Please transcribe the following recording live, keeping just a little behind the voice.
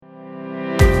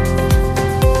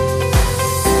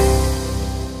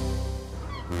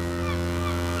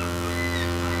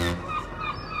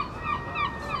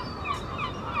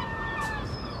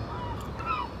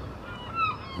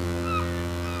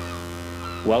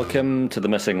Welcome to The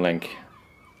Missing Link.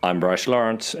 I'm Bryce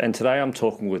Lawrence, and today I'm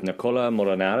talking with Nicola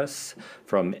Molinaris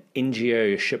from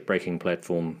NGO Shipbreaking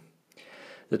Platform.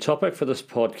 The topic for this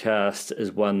podcast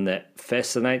is one that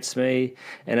fascinates me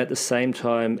and at the same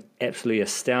time absolutely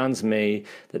astounds me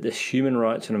that this human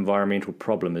rights and environmental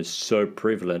problem is so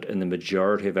prevalent in the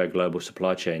majority of our global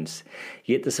supply chains.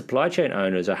 Yet the supply chain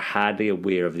owners are hardly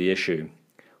aware of the issue.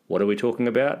 What are we talking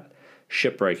about?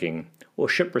 Shipbreaking, or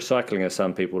ship recycling as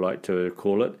some people like to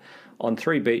call it, on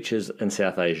 3 beaches in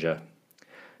South Asia.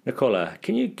 Nicola,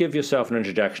 can you give yourself an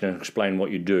introduction and explain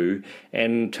what you do,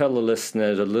 and tell the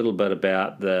listeners a little bit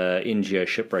about the NGO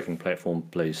Shipbreaking Platform,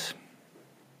 please?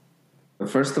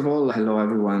 First of all, hello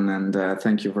everyone, and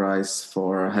thank you, Bryce,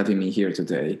 for having me here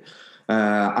today.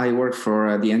 I work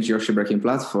for the NGO Shipbreaking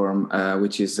Platform,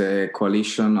 which is a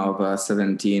coalition of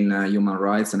 17 human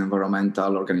rights and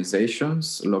environmental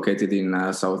organizations located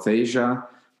in South Asia,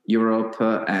 Europe,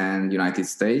 and United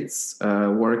States,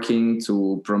 working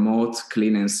to promote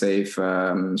clean and safe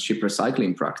ship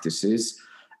recycling practices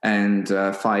and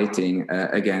fighting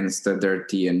against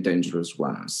dirty and dangerous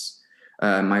ones.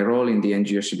 My role in the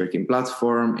NGO Shipbreaking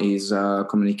Platform is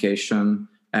communication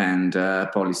and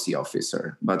policy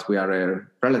officer, but we are a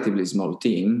relatively small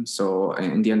team, so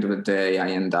in the end of the day I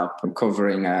end up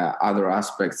covering other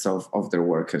aspects of their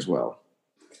work as well.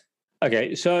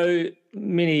 Okay, so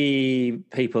many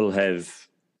people have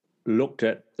looked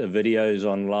at the videos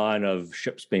online of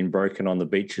ships being broken on the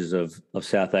beaches of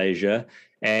South Asia,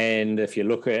 and if you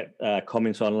look at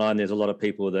comments online, there's a lot of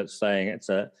people that's saying it's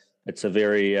a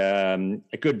very a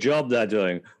good job they're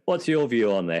doing. What's your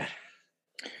view on that?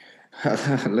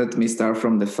 Let me start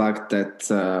from the fact that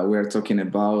we're talking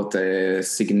about a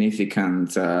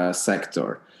significant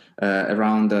sector.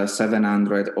 Around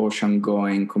 700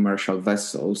 ocean-going commercial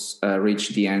vessels reach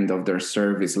the end of their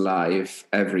service life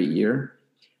every year.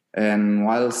 And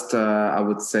whilst I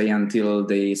would say until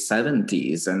the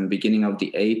 70s and beginning of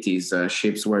the 80s,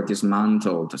 ships were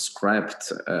dismantled,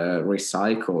 scrapped,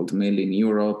 recycled, mainly in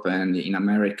Europe and in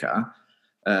America,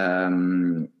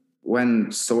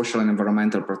 when social and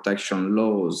environmental protection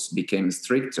laws became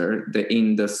stricter, the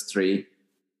industry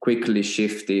quickly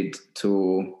shifted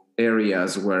to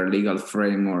areas where legal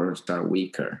frameworks are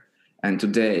weaker. And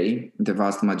today, the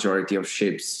vast majority of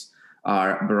ships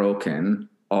are broken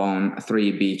on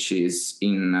 3 beaches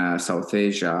in South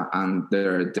Asia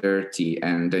under dirty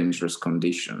and dangerous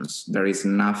conditions. There is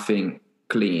nothing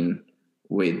clean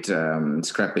with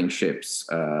scrapping ships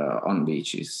on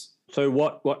beaches. So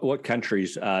what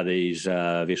countries are these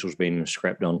vessels being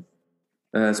scrapped on?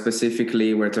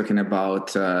 Specifically, we're talking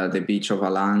about the beach of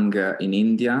Alang in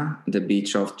India, the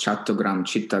beach of Chattogram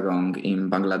Chittagong in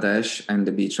Bangladesh, and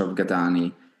the beach of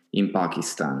Gadani in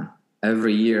Pakistan.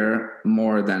 Every year,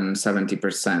 more than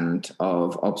 70%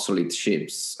 of obsolete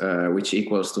ships, which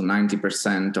equals to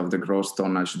 90% of the gross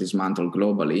tonnage dismantled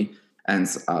globally,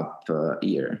 ends up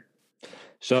here.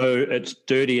 So it's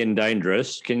dirty and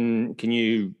dangerous. Can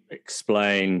you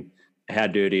explain how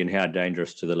dirty and how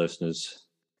dangerous to the listeners?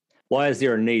 Why is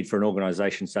there a need for an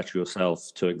organisation such as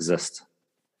yourself to exist?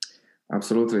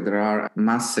 Absolutely. There are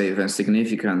massive and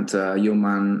significant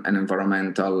human and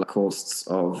environmental costs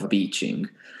of beaching.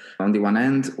 On the one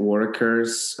hand,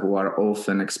 workers who are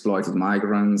often exploited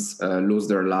migrants lose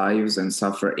their lives and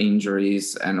suffer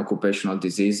injuries and occupational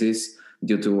diseases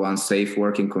due to unsafe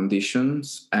working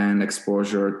conditions and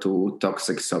exposure to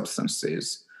toxic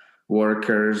substances.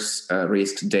 Workers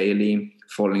risk daily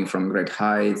falling from great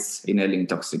heights, inhaling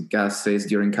toxic gases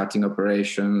during cutting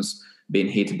operations, being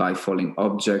hit by falling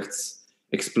objects.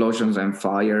 Explosions and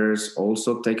fires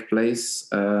also take place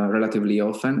relatively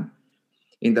often.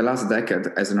 In the last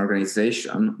decade, as an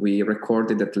organization, we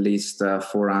recorded at least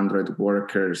 400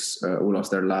 workers who lost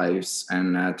their lives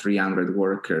and 300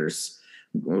 workers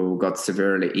who got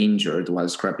severely injured while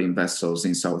scrapping vessels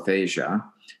in South Asia.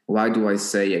 Why do I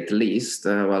say at least?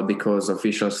 Well, because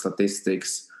official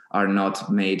statistics are not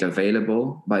made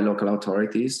available by local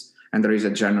authorities, and there is a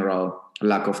general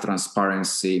lack of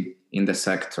transparency in the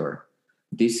sector.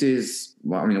 This is,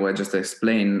 what I just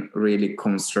explained, really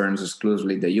concerns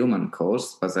exclusively the human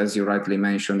cost, but as you rightly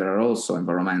mentioned, there are also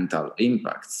environmental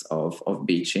impacts of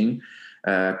beaching.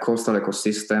 Coastal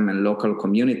ecosystem and local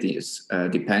communities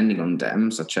depending on them,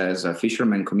 such as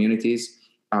fishermen communities,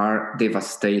 are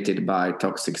devastated by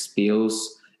toxic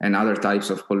spills and other types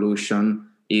of pollution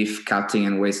if cutting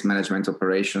and waste management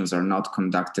operations are not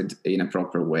conducted in a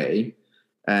proper way.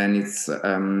 And it's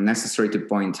necessary to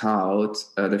point out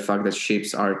the fact that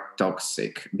ships are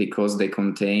toxic because they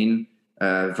contain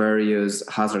various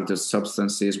hazardous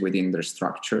substances within their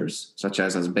structures, such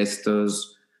as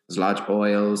asbestos, sludge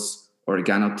oils,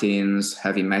 organotins,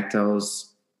 heavy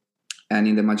metals. And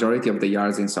in the majority of the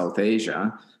yards in South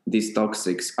Asia, these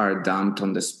toxics are dumped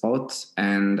on the spot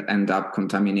and end up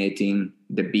contaminating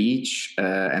the beach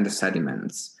and the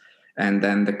sediments. And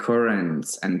then the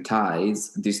currents and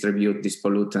tides distribute these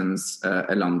pollutants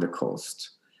along the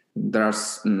coast. There are,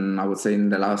 I would say, in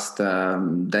the last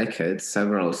decade,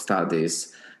 several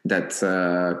studies that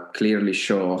clearly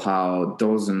show how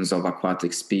dozens of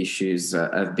aquatic species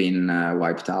have been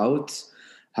wiped out,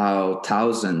 how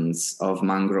thousands of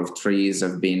mangrove trees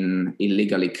have been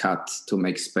illegally cut to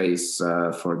make space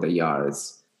for the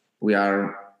yards. We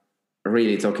are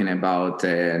really talking about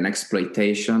an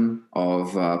exploitation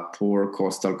of poor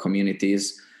coastal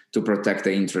communities to protect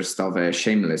the interest of a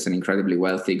shameless and incredibly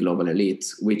wealthy global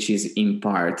elite, which is in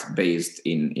part based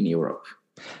in Europe.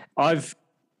 I've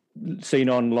seen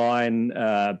online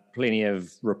plenty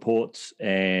of reports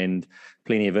and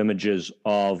plenty of images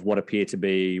of what appear to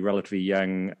be relatively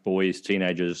young boys,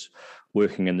 teenagers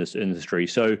working in this industry.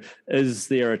 So is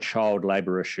there a child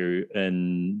labour issue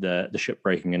in the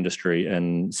shipbreaking industry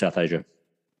in South Asia?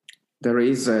 There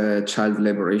is a child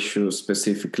labour issue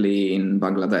specifically in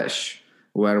Bangladesh,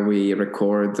 where we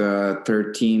record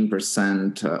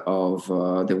 13% of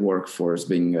the workforce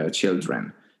being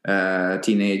children,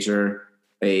 teenager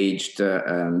aged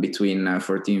between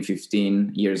 14,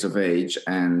 15 years of age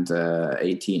and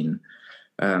 18.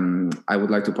 I would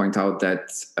like to point out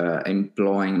that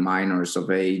employing minors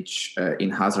of age in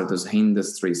hazardous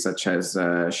industries such as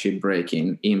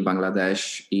shipbreaking in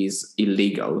Bangladesh is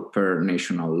illegal per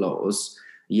national laws.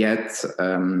 Yet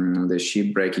the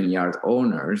shipbreaking yard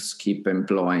owners keep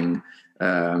employing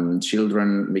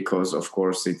children because, of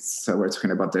course, we're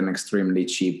talking about an extremely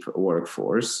cheap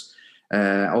workforce.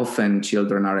 Often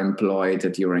children are employed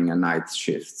during night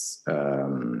shifts,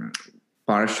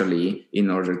 partially in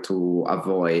order to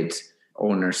avoid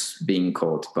owners being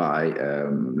caught by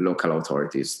local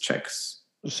authorities' checks.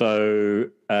 So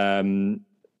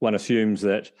one assumes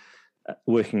that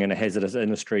working in a hazardous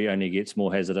industry only gets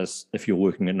more hazardous if you're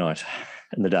working at night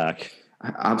in the dark.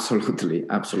 Absolutely,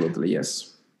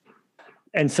 yes.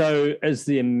 And so is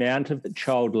the amount of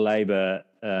child labour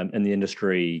in the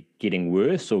industry getting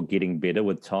worse or getting better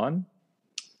with time?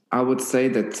 I would say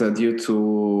that due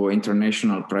to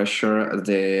international pressure,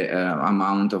 the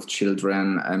amount of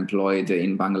children employed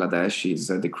in Bangladesh is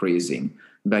decreasing.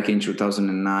 Back in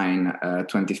 2009,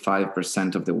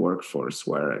 25% of the workforce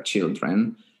were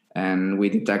children, and we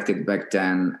detected back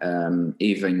then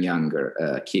even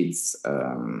younger kids.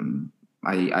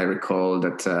 I recall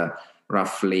that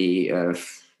roughly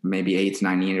maybe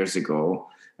 8-9 years ago,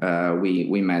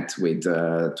 we met with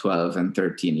 12 and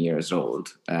 13 years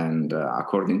old. And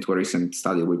according to a recent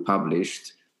study we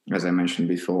published, as I mentioned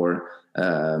before,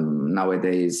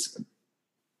 nowadays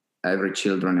every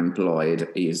children employed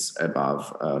is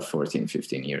above 14,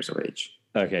 15 years of age.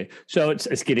 Okay, so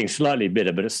it's getting slightly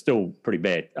better, but it's still pretty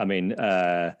bad. I mean,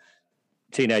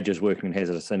 teenagers working in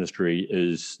hazardous industry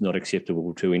is not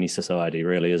acceptable to any society,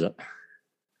 really, is it?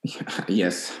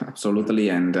 Yes, absolutely.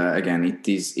 And again, it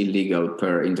is illegal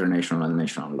per international and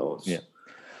national laws. Yeah.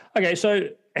 Okay, so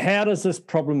how does this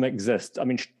problem exist? I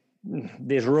mean,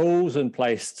 there's rules in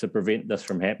place to prevent this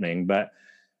from happening, but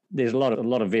there's a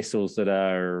lot of vessels that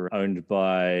are owned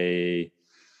by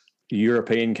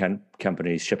European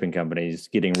companies, shipping companies,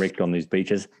 getting wrecked on these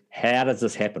beaches. How does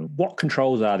this happen? What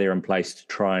controls are there in place to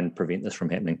try and prevent this from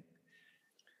happening?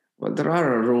 Well, there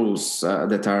are rules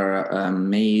that are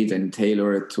made and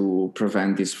tailored to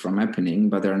prevent this from happening,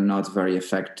 but they're not very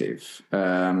effective.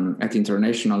 At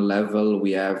international level,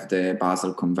 we have the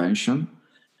Basel Convention,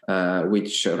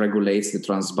 which regulates the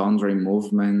transboundary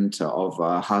movement of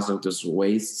hazardous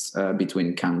wastes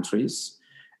between countries.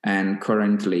 And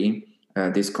currently,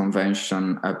 this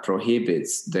convention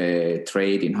prohibits the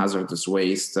trade in hazardous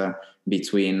waste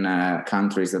between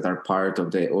countries that are part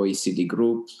of the OECD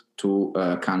group to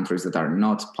countries that are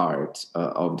not part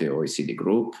of the OECD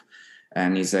group.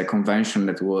 And it's a convention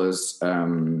that was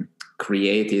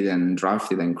created and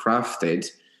drafted and crafted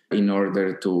in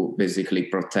order to basically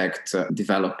protect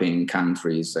developing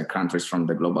countries, countries from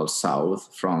the global south,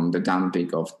 from the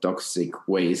dumping of toxic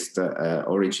waste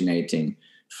originating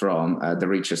from the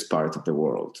richest part of the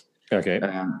world. Okay.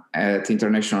 At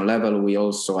international level, we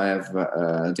also have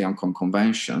the Hong Kong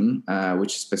Convention,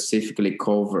 which specifically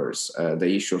covers the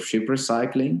issue of ship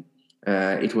recycling.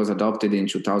 It was adopted in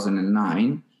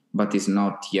 2009, but is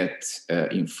not yet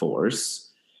in force.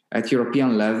 At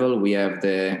European level, we have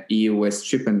the EU Waste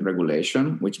Shipment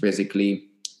Regulation, which basically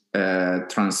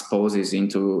transposes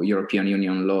into European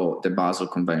Union law the Basel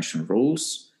Convention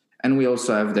rules. And we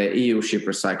also have the EU Ship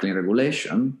Recycling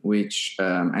Regulation, which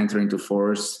entered into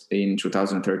force in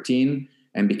 2013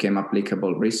 and became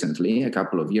applicable recently, a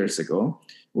couple of years ago,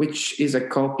 which is a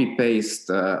copy-paste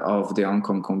of the Hong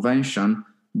Kong Convention,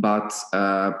 but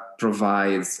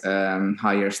provides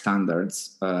higher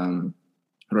standards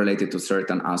related to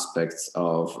certain aspects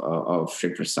of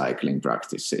ship recycling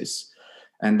practices.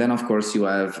 And then, of course, you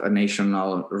have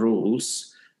national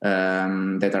rules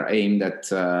that are aimed at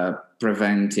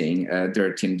preventing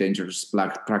dirty and dangerous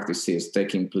practices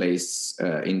taking place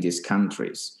in these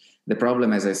countries. The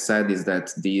problem, as I said, is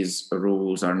that these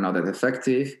rules are not that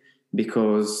effective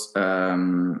because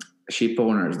ship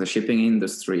owners, the shipping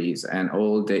industries, and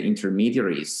all the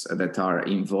intermediaries that are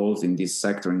involved in this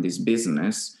sector, in this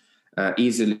business,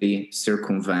 easily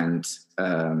circumvent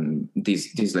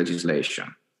this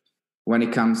legislation. When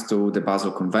it comes to the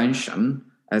Basel Convention,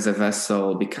 as a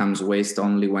vessel becomes waste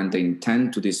only when the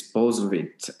intent to dispose of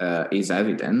it is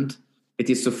evident, it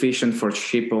is sufficient for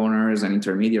ship owners and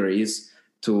intermediaries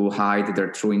to hide their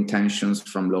true intentions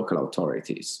from local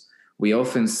authorities. We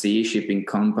often see shipping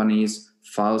companies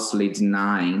falsely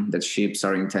denying that ships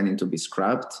are intending to be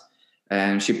scrapped,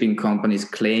 and shipping companies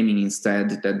claiming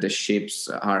instead that the ships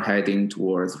are heading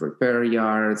towards repair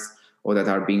yards or that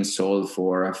are being sold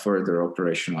for further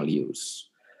operational use.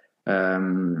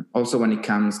 Also, when it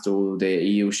comes to the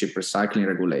EU Ship Recycling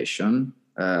Regulation,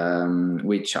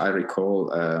 which I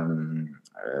recall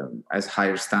as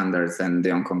higher standards than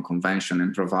the Hong Kong Convention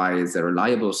and provides a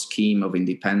reliable scheme of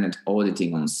independent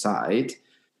auditing on site,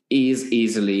 is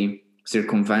easily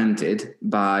circumvented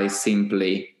by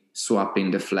simply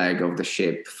swapping the flag of the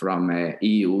ship from a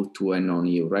EU to a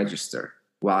non-EU register.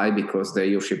 Why? Because the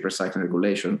EU Ship Recycling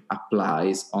Regulation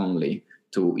applies only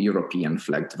to European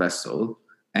flagged vessels.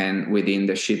 And within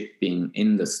the shipping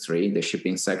industry, the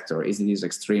shipping sector, it is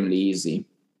extremely easy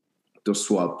to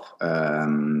swap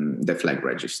the flag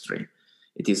registry.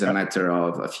 It is a matter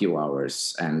of a few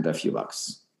hours and a few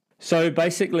bucks. So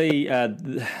basically,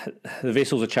 the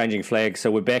vessels are changing flags.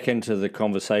 So we're back into the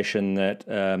conversation that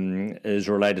is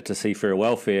related to seafarer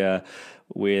welfare,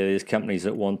 where there's companies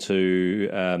that want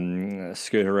to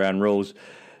skirt around rules.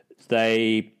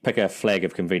 They pick a flag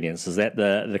of convenience. Is that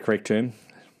the correct term?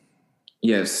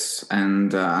 Yes,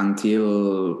 and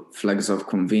until flags of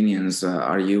convenience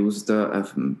are used, a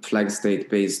flag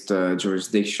state-based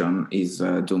jurisdiction is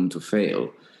doomed to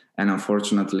fail. And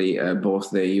unfortunately,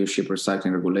 both the EU Ship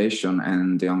Recycling Regulation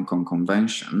and the Hong Kong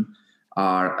Convention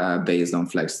are based on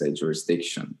flag state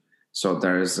jurisdiction. So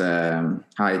there's a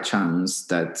high chance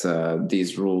that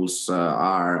these rules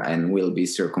are and will be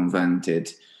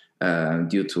circumvented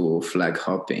due to flag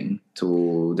hopping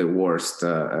to the worst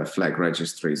flag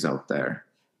registries out there.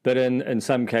 But in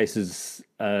some cases,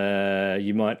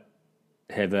 you might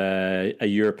have a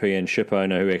European ship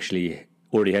owner who actually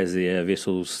already has their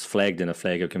vessels flagged in a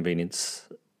flag of convenience.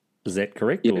 Is that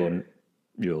correct? Yeah. Or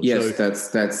yes,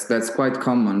 that's quite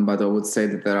common, but I would say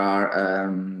that there are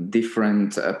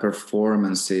different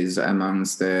performances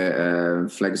amongst the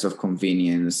flags of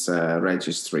convenience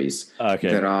registries. Okay.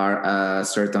 There are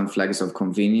certain flags of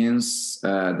convenience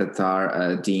that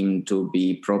are deemed to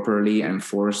be properly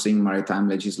enforcing maritime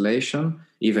legislation,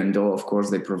 even though, of course,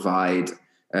 they provide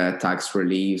tax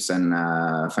reliefs and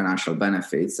financial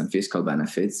benefits and fiscal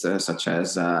benefits, such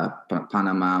as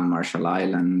Panama, Marshall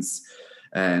Islands,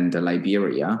 and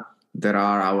Liberia. There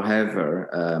are,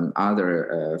 however,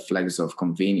 other flags of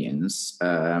convenience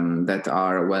that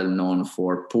are well known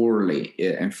for poorly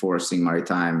enforcing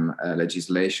maritime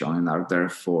legislation and are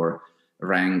therefore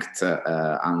ranked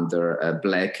under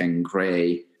black and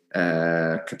gray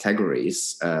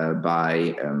categories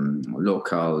by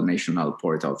local national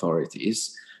port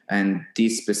authorities. And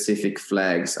these specific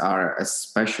flags are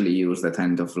especially used at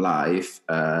end of life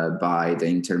by the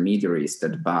intermediaries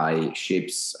that buy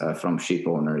ships from ship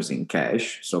owners in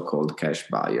cash, so-called cash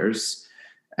buyers.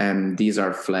 And these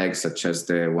are flags such as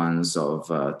the ones of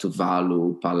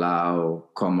Tuvalu, Palau,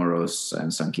 Comoros,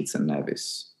 and St. Kitts and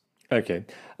Nevis. Okay.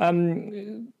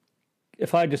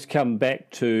 If I just come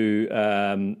back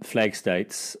to flag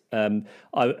states,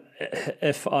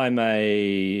 if I'm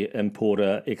a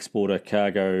importer, exporter,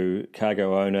 cargo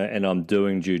owner, and I'm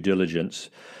doing due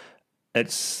diligence,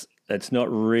 it's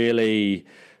not really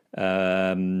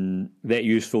that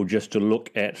useful just to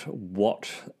look at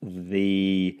what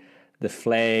the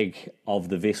flag of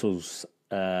the vessels,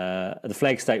 the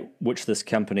flag state which this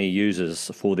company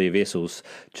uses for their vessels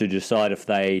to decide if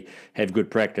they have good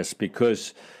practice,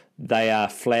 because they are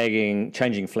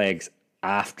changing flags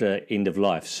after end of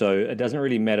life. So it doesn't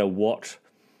really matter what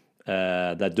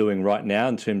they're doing right now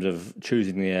in terms of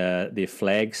choosing their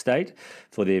flag state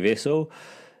for their vessel.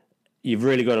 you've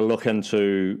really got to look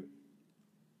into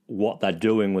what they're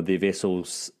doing with their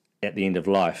vessels at the end of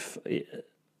life.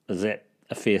 Is that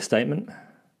a fair statement?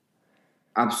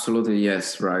 Absolutely,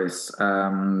 yes, Rice.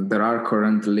 There are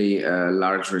currently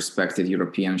large respected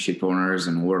European ship owners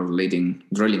and world-leading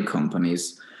drilling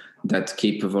companies that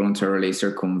keep voluntarily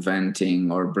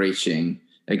circumventing or breaching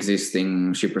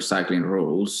existing ship recycling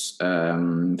rules.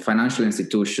 Financial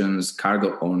institutions,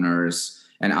 cargo owners,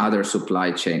 and other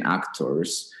supply chain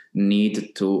actors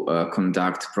need to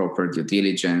conduct proper due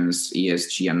diligence,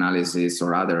 ESG analysis,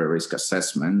 or other risk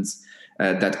assessments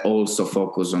that also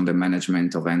focus on the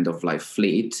management of end-of-life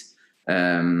fleet.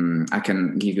 I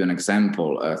can give you an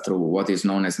example through what is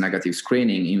known as negative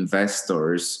screening.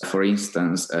 Investors, for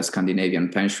instance, Scandinavian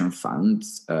pension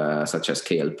funds such as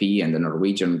KLP and the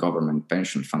Norwegian government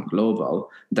pension fund Global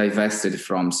divested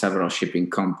from several shipping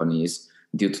companies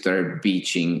due to their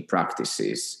beaching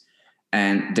practices.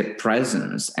 And the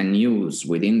presence and use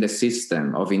within the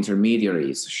system of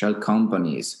intermediaries, shell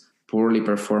companies, poorly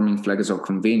performing flags of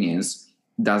convenience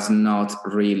does not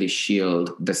really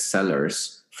shield the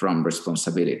sellers from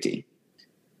responsibility.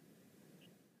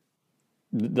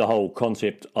 The whole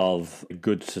concept of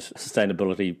good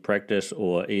sustainability practice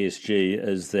or ESG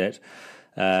is that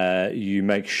you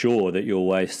make sure that your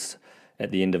waste at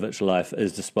the end of its life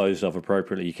is disposed of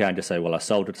appropriately. You can't just say, well, I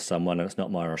sold it to someone and it's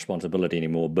not my responsibility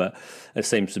anymore. But it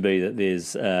seems to be that there's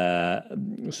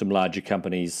some larger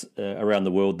companies around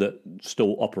the world that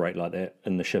still operate like that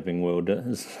in the shipping world.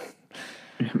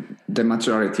 The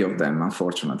majority of them,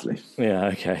 unfortunately. Yeah,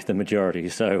 okay, the majority.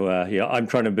 So, I'm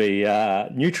trying to be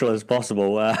neutral as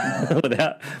possible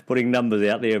without putting numbers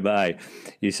out there. But hey,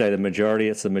 you say the majority,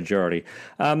 it's the majority.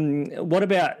 What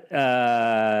about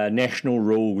national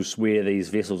rules where these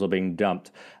vessels are being dumped?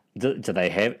 Do they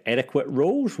have adequate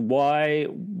rules? Why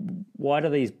do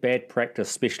these bad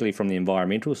practices, especially from the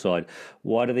environmental side,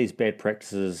 why do these bad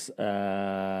practices,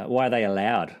 why are they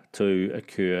allowed to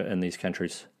occur in these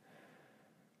countries?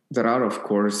 There are, of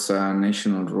course,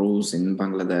 national rules in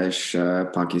Bangladesh,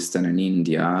 Pakistan, and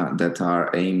India that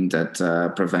are aimed at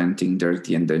preventing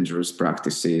dirty and dangerous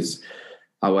practices.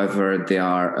 However, they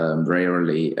are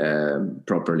rarely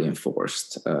properly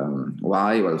enforced.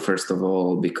 Why? Well, first of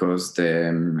all, because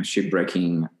the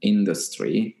shipbreaking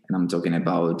industry, and I'm talking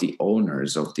about the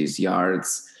owners of these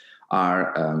yards,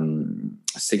 are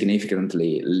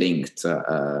significantly linked to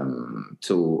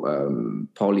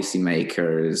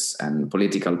policymakers and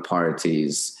political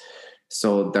parties.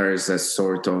 So there's a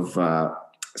sort of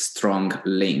strong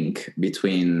link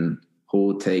between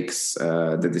who takes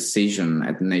the decision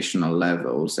at national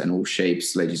levels and who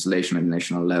shapes legislation at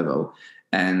national level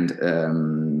and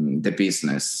the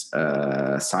business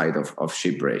side of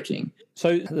shipbreaking.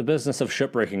 So the business of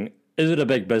shipbreaking, is it a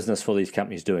big business for these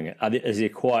companies doing it? Is there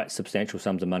quite substantial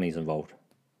sums of money involved?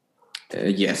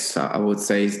 Yes, I would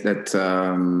say that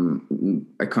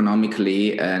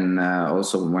economically and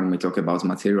also when we talk about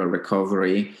material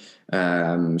recovery,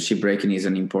 shipbreaking is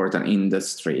an important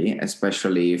industry,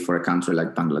 especially for a country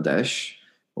like Bangladesh,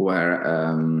 where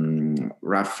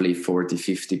roughly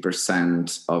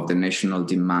 40-50% of the national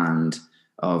demand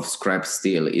of scrap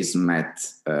steel is met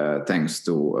thanks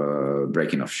to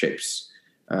breaking of ships.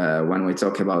 When we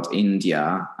talk about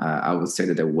India, I would say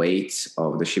that the weight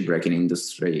of the shipbreaking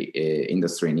industry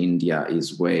in India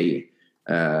is way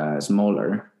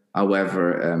smaller.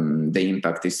 However, the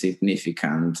impact is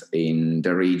significant in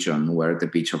the region where the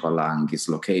beach of Alang is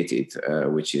located,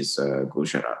 which is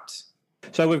Gujarat.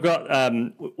 So we've got,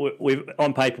 we've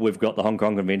on paper, we've got the Hong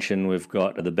Kong Convention, we've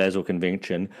got the Basel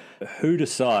Convention. Who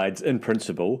decides, in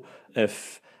principle,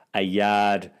 if a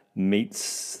yard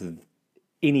meets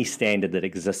any standard that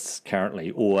exists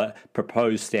currently or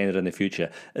proposed standard in the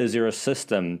future? Is there a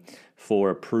system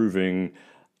for approving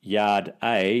yard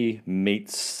A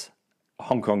meets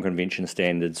Hong Kong Convention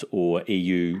standards or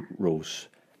EU rules?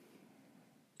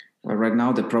 Well, right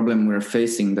now the problem we're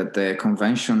facing that the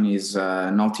convention is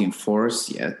not in force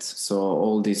yet, so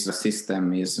all this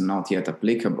system is not yet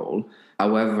applicable.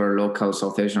 However, local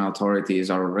South Asian authorities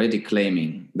are already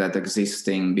claiming that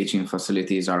existing beaching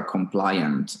facilities are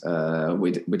compliant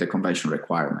with the convention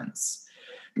requirements.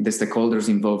 The stakeholders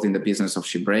involved in the business of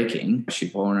shipbreaking,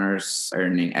 ship owners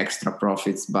earning extra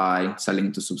profits by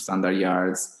selling to substandard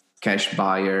yards, cash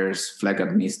buyers, flag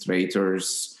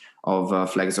administrators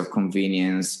of flags of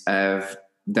convenience have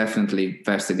definitely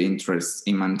vested interests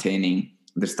in maintaining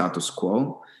the status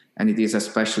quo. And it is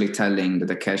especially telling that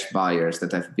the cash buyers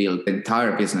that have built the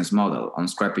entire business model on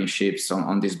scrapping ships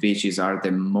on these beaches are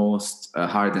the most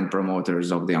hardened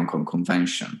promoters of the Hong Kong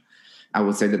Convention. I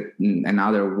would say that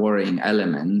another worrying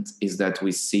element is that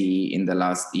we see in the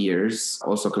last years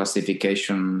also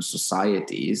classification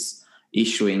societies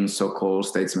issuing so-called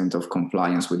statement of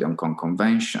compliance with the Hong Kong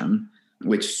Convention,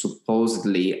 which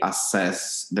supposedly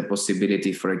assess the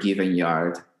possibility for a given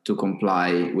yard to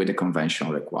comply with the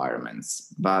conventional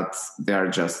requirements, but they're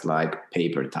just like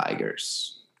paper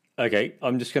tigers. Okay,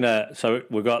 I'm just going to... So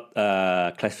we've got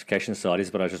classification societies,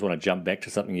 but I just want to jump back to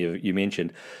something you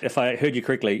mentioned. If I heard you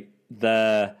correctly,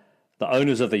 the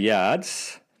owners of the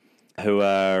yards who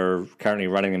are currently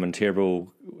running them in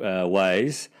terrible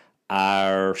ways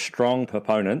are strong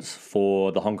proponents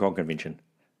for the Hong Kong Convention.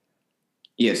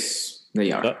 Yes,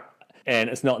 they are. And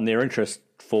it's not in their interest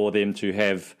for them to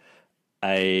have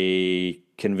a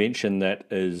convention that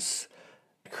is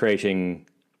creating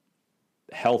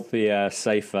healthier,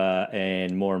 safer,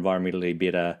 and more environmentally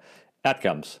better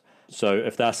outcomes. So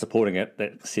if they're supporting it,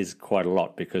 that says quite a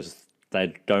lot, because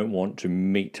they don't want to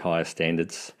meet higher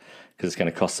standards because it's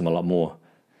going to cost them a lot more.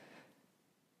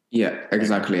 Yeah,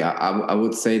 exactly. I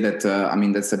would say that,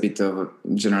 that's a bit of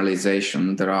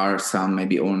generalization. There are some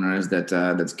maybe owners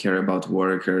that care about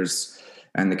workers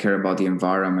and they care about the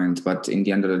environment. But in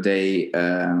the end of the day,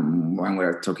 when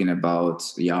we're talking about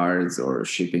yards or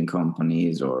shipping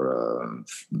companies or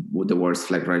the world's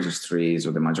flag registries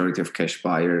or the majority of cash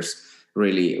buyers,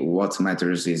 really what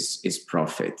matters is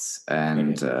profit.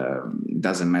 And it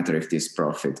doesn't matter if this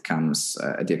profit comes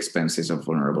at the expenses of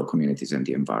vulnerable communities and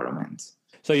the environment.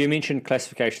 So you mentioned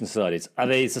classification societies. Are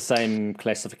these the same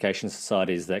classification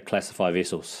societies that classify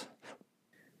vessels?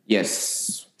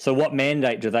 Yes. So what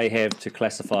mandate do they have to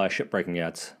classify shipbreaking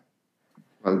yards?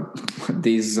 Well,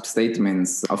 these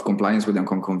statements of compliance with the Hong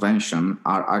Kong Convention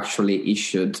are actually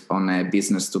issued on a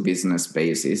business-to-business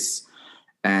basis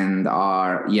and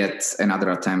are yet another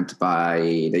attempt by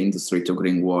the industry to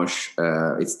greenwash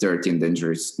its dirty and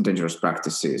dangerous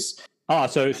practices.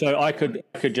 So I could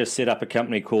just set up a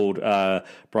company called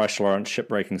Bryce Lawrence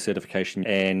Shipbreaking Certification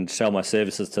and sell my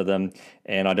services to them,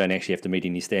 and I don't actually have to meet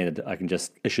any standard. I can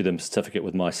just issue them a certificate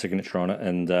with my signature on it,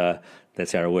 and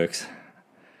that's how it works.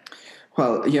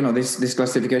 Well, these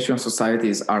classification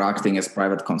societies are acting as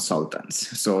private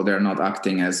consultants, so they're not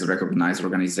acting as recognized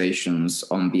organizations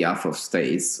on behalf of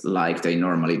states like they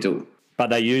normally do. But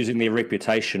they're using their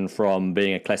reputation from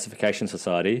being a classification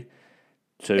society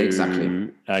to... Exactly.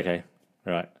 Okay.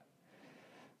 Right,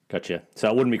 gotcha. So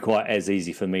it wouldn't be quite as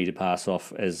easy for me to pass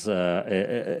off as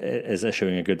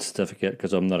issuing a good certificate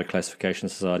because I'm not a classification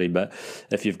society. But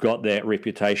if you've got that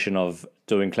reputation of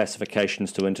doing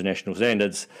classifications to international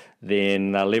standards,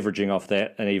 then they're leveraging off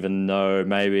that. And even though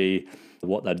maybe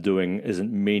what they're doing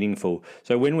isn't meaningful.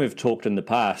 So when we've talked in the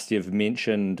past, you've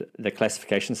mentioned the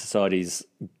classification societies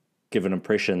give an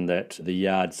impression that the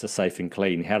yards are safe and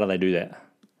clean. How do they do that?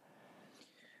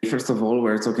 First of all,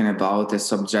 we're talking about a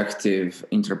subjective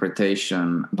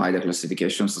interpretation by the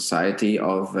Classification Society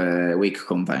of a weak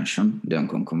convention, the Hong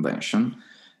Kong Convention.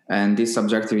 And this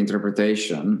subjective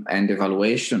interpretation and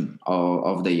evaluation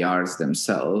of the yards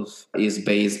themselves is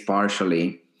based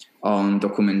partially on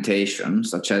documentation,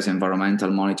 such as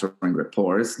environmental monitoring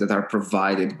reports that are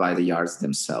provided by the yards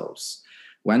themselves.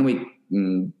 When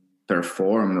we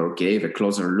performed or gave a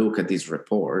closer look at these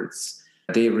reports,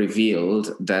 they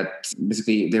revealed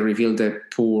a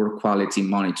poor quality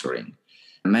monitoring.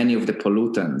 Many of the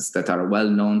pollutants that are well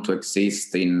known to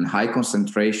exist in high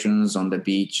concentrations on the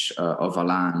beach of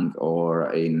Alang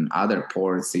or in other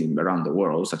ports around the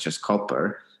world, such as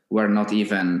copper, were not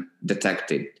even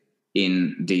detected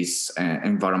in these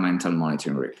environmental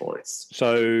monitoring reports.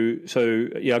 So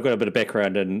I've got a bit of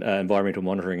background in environmental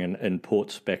monitoring in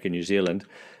ports back in New Zealand,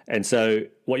 and so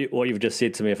what you've just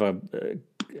said to me, if I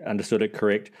understood it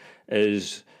correct,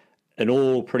 is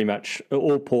in pretty much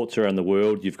all ports around the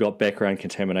world, you've got background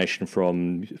contamination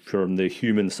from the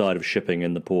human side of shipping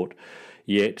in the port.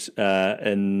 Yet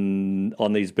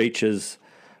on these beaches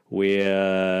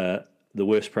where the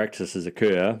worst practices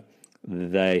occur,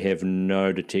 they have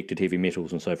no detected heavy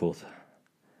metals and so forth.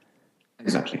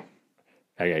 Exactly.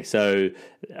 Okay, so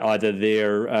either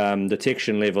their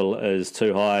detection level is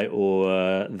too high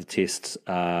or the tests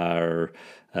are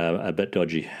a bit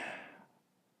dodgy.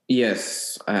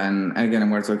 Yes, and again,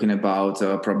 we're talking about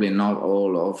probably not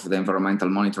all of the environmental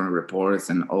monitoring reports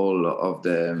and all of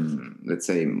the, let's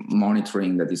say,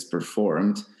 monitoring that is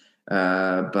performed,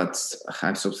 but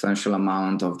a substantial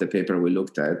amount of the paper we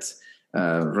looked at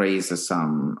raises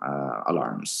some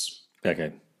alarms.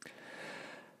 Okay.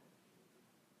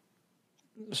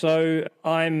 So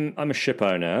I'm a ship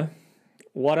owner.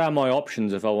 What are my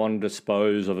options if I want to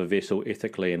dispose of a vessel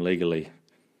ethically and legally?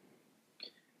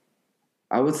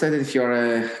 I would say that if you're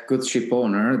a good ship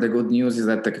owner, the good news is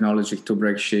that technology to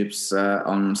break ships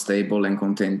on stable and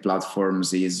contained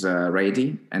platforms is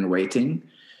ready and waiting.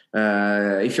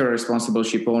 If you're a responsible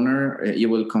ship owner, you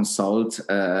will consult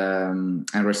and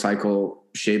recycle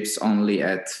ships only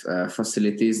at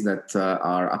facilities that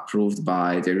are approved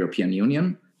by the European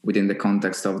Union within the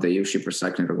context of the EU ship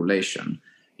recycling regulation.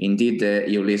 Indeed, the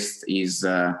EU list is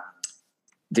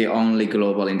the only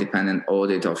global independent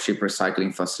audit of ship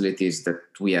recycling facilities that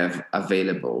we have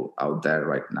available out there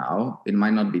right now. It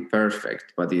might not be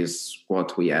perfect, but is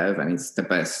what we have, and it's the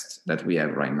best that we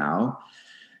have right now.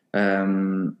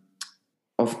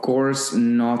 Of course,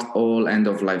 not all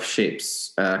end-of-life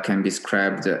ships can be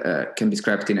scrapped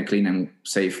in a clean and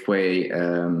safe way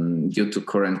due to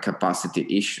current capacity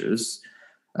issues.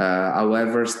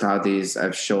 However, studies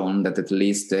have shown that at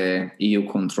least the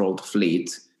EU-controlled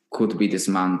fleet could be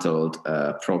dismantled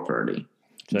properly.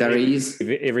 So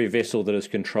every vessel that is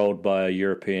controlled by a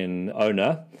European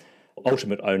owner,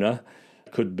 ultimate owner,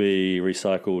 could be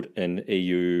recycled in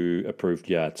EU-approved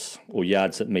yards or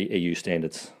yards that meet EU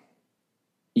standards.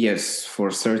 Yes,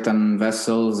 for certain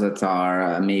vessels that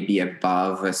are maybe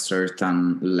above a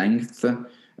certain length,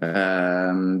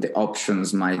 the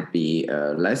options might be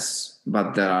less,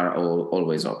 but there are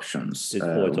always options. There's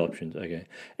always options, okay.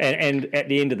 And at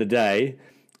the end of the day,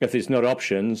 if there's not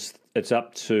options, it's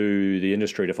up to the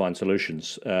industry to find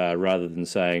solutions rather than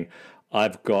saying,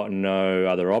 I've got no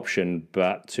other option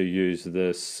but to use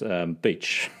this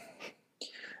beach.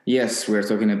 Yes, we're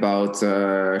talking about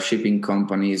shipping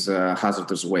companies'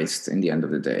 hazardous waste in the end of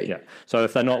the day. Yeah. So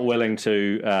if they're not willing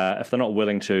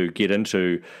to get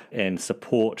into and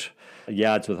support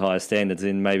yards with higher standards,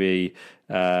 then maybe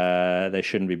they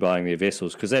shouldn't be buying their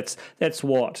vessels, because that's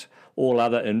what all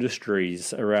other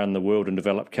industries around the world in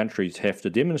developed countries have to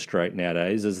demonstrate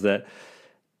nowadays, is that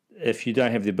if you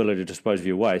don't have the ability to dispose of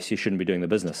your waste, you shouldn't be doing the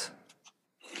business.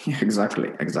 Yeah,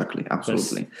 exactly,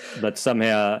 absolutely. But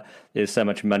somehow there's so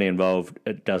much money involved,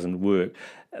 it doesn't work.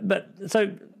 But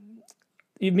so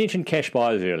you mentioned cash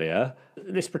buyers earlier.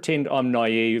 Let's pretend I'm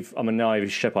a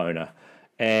naive ship owner,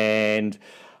 and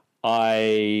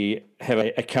I have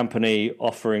a company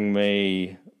offering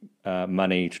me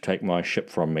money to take my ship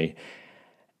from me.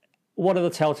 What are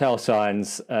the telltale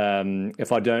signs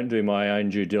if I don't do my own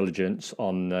due diligence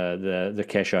on the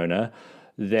cash owner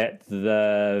that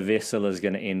the vessel is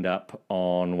going to end up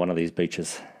on one of these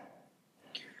beaches?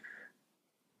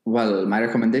 Well, my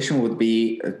recommendation would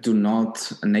be do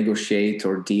not negotiate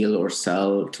or deal or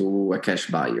sell to a cash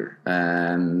buyer.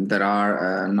 There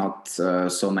are not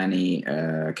so many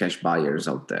cash buyers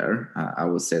out there. I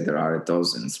would say there are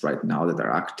dozens right now that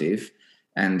are active,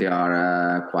 and they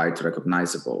are quite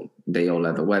recognizable. They all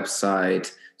have a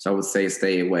website, so I would say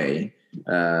stay away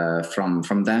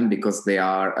from them, because they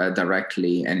are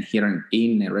directly and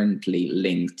inherently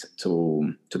linked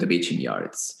to the beaching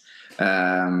yards.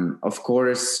 Of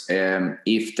course,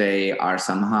 if they are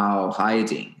somehow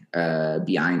hiding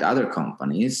behind other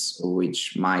companies,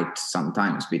 which might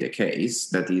sometimes be the case,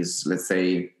 that is, let's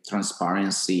say,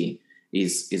 transparency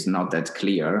is not that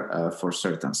clear for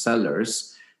certain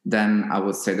sellers, then I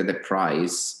would say that the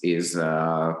price is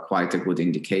quite a good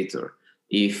indicator.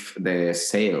 If the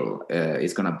sale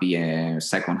is going to be a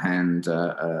second-hand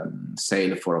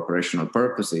sale for operational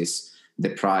purposes, the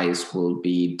price will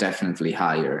be definitely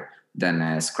higher than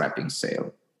a scrapping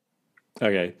sale.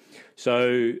 Okay,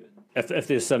 so if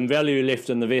there's some value left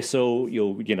in the vessel,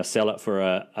 you're going to sell it for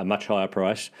a much higher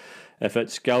price. If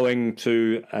it's going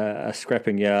to a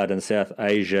scrapping yard in South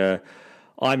Asia,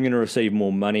 I'm going to receive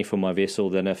more money for my vessel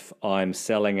than if I'm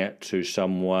selling it to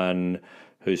someone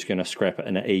who's going to scrap it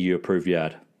in an EU-approved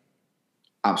yard.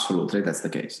 Absolutely, that's the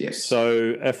case, yes.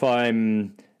 So if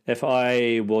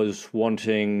I was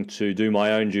wanting to do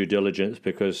my own due diligence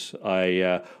because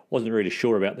I wasn't really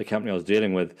sure about the company I was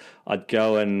dealing with, I'd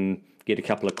go and get a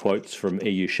couple of quotes from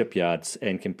EU shipyards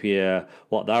and compare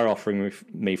what they're offering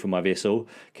me for my vessel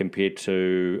compared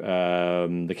to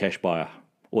the cash buyer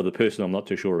or the person I'm not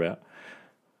too sure about.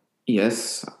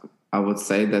 Yes, I would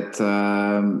say that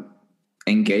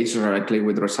engage directly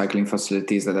with recycling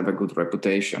facilities that have a good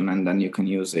reputation, and then you can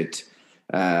use it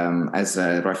as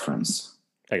a reference.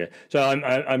 Okay, so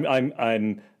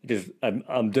I'm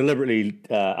deliberately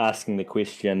asking the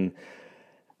question.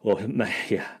 Well,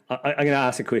 yeah, I'm going to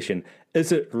ask a question: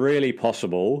 is it really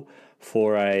possible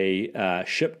for a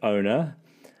ship owner,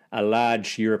 a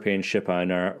large European ship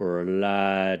owner, or a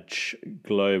large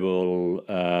global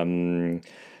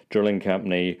drilling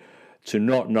company, to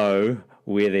not know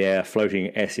where their floating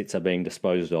assets are being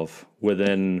disposed of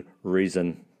within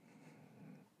reason?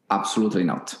 Absolutely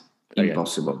not.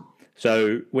 Impossible.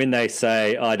 So when they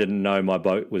say, I didn't know my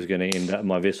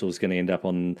my vessel was going to end up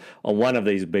on one of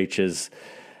these beaches,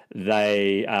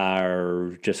 they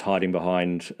are just hiding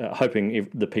behind, hoping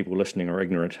the people listening are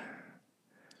ignorant.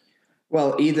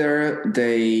 Well, either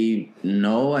they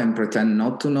know and pretend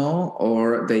not to know,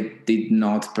 or they did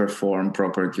not perform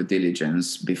proper due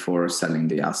diligence before selling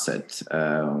the asset,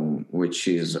 which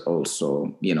is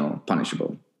also,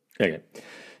 punishable. Okay.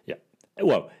 Yeah.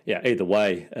 Well, yeah, either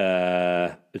way,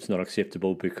 it's not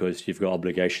acceptable because you've got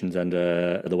obligations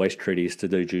under the waste treaties to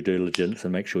do due diligence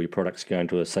and make sure your product's going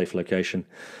to a safe location.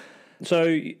 So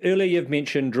earlier you've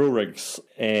mentioned drill rigs,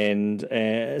 and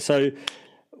so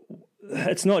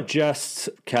it's not just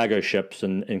cargo ships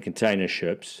and container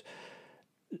ships.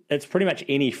 It's pretty much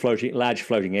any large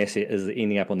floating asset is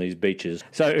ending up on these beaches.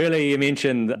 So earlier you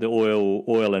mentioned the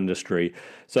oil industry.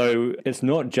 So it's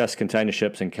not just container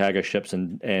ships and cargo ships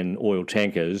and oil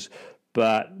tankers,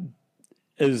 but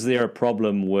is there a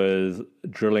problem with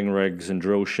drilling rigs and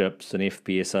drill ships and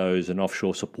FPSOs and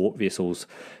offshore support vessels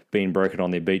being broken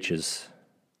on their beaches?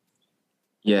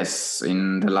 Yes,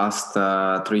 in the last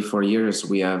 3-4 years,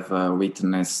 we have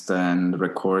witnessed and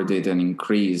recorded an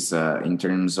increase in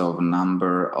terms of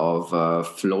number of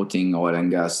floating oil and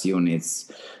gas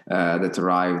units that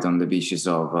arrived on the beaches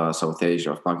of South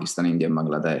Asia, of Pakistan, India, and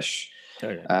Bangladesh.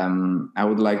 Okay. I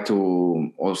would like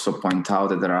to also point out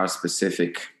that there are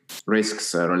specific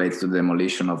risks related to the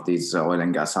demolition of these oil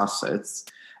and gas assets,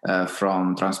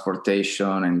 from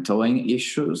transportation and towing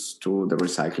issues to the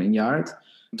recycling yard,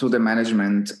 to the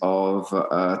management of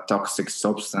toxic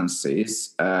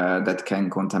substances that can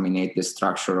contaminate the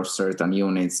structure of certain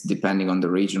units depending on the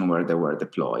region where they were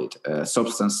deployed.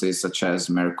 Substances such as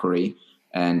mercury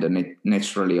and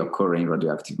naturally occurring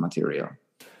radioactive material.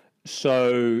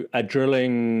 So a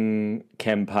drilling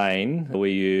campaign where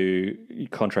you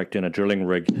contract in a drilling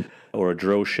rig or a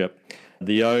drill ship,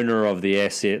 the owner of the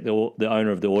asset, the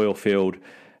owner of the oil field,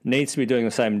 needs to be doing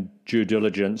the same due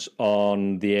diligence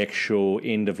on the actual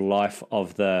end of life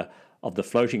of the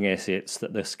floating assets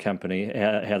that this company,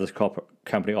 how this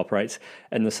company operates.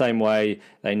 In the same way,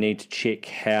 they need to check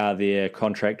how their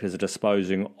contractors are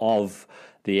disposing of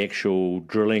the actual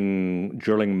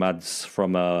drilling muds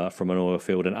from an oil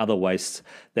field and other wastes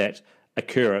that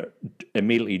occur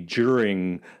immediately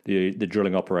during the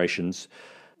drilling operations.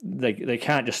 They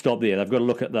can't just stop there. They've got to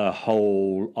look at the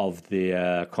whole of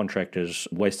their contractors'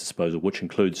 waste disposal, which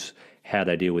includes how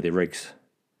they deal with their rigs.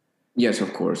 Yes,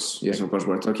 of course.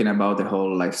 We're talking about the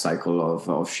whole life cycle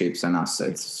of ships and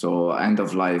assets. So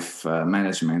end-of-life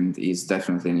management is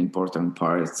definitely an important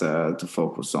part to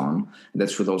focus on.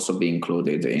 That should also be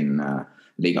included in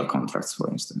legal contracts, for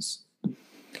instance.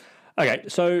 Okay,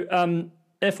 so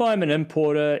if I'm an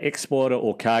importer, exporter,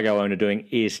 or cargo owner doing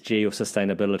ESG or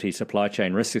sustainability supply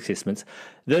chain risk assessments,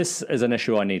 this is an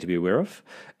issue I need to be aware of.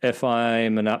 If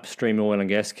I'm an upstream oil and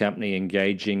gas company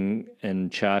engaging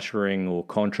in chartering or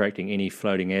contracting any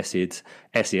floating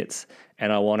assets,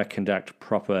 and I want to conduct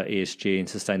proper ESG and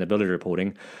sustainability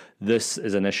reporting, this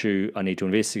is an issue I need to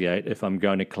investigate if I'm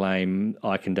going to claim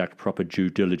I conduct proper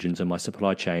due diligence in my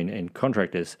supply chain and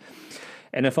contractors.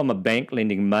 And if I'm a bank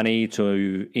lending money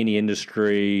to any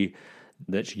industry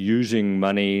that's using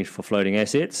money for floating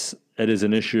assets, it is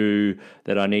an issue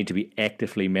that I need to be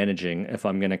actively managing if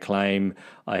I'm going to claim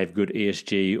I have good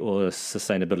ESG or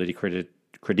sustainability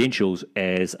credentials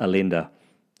as a lender.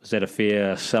 Is that a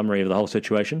fair summary of the whole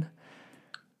situation?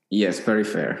 Yes, very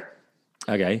fair.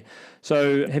 Okay.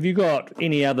 So have you got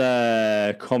any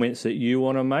other comments that you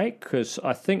want to make? Because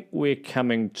I think we're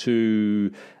coming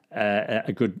to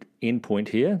a good endpoint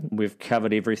here. We've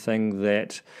covered everything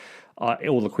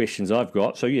all the questions I've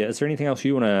got. So yeah, is there anything else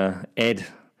you want to add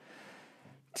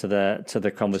to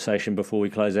the conversation before we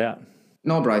close out?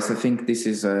 No, Bryce, I think this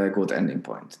is a good ending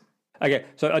point. Okay,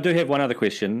 so I do have one other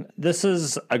question. This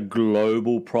is a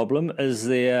global problem. Is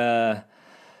there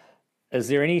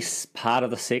any part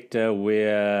of the sector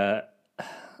where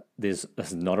this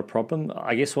is not a problem?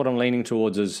 I guess what I'm leaning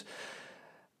towards is,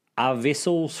 are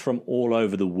vessels from all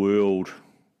over the world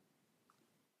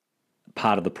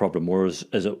part of the problem, or is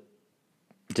it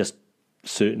just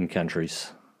certain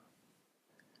countries?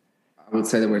 I would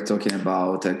say that we're talking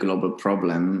about a global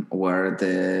problem where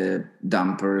the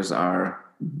dumpers are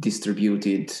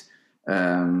distributed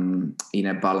in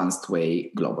a balanced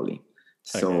way globally.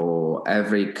 So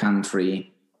every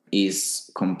country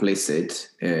is complicit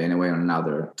in a way or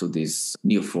another to this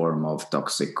new form of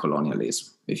toxic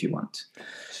colonialism, if you want.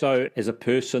 So as a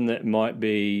person that might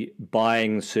be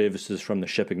buying services from the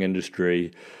shipping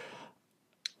industry,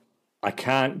 I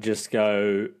can't just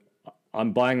go,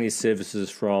 I'm buying these services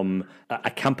from a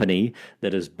company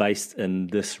that is based in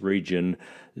this region,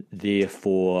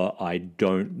 therefore I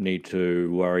don't need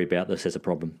to worry about this as a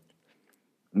problem.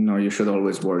 No, you should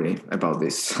always worry about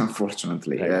this,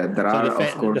 unfortunately. There So are,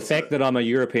 of course... the fact that I'm a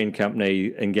European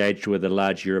company engaged with a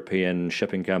large European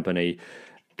shipping company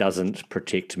doesn't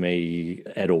protect me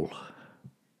at all.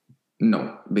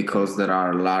 No, because there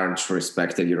are large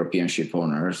respected European ship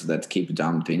owners that keep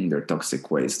dumping their toxic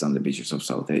waste on the beaches of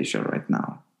South Asia right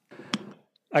now.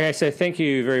 Okay, so thank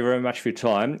you very, very much for your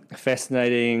time.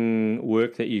 Fascinating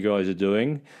work that you guys are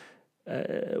doing.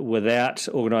 Without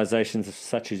organisations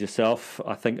such as yourself,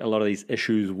 I think a lot of these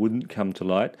issues wouldn't come to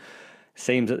light.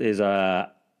 Seems that there's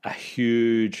a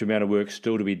huge amount of work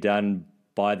still to be done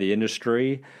by the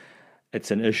industry. It's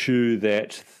an issue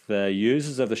that the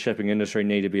users of the shipping industry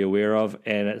need to be aware of,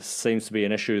 and it seems to be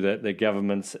an issue that the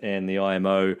governments and the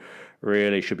IMO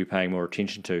really should be paying more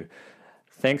attention to.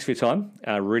 Thanks for your time.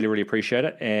 I really, really appreciate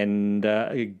it, and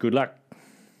good luck.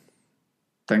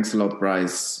 Thanks a lot,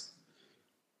 Bryce.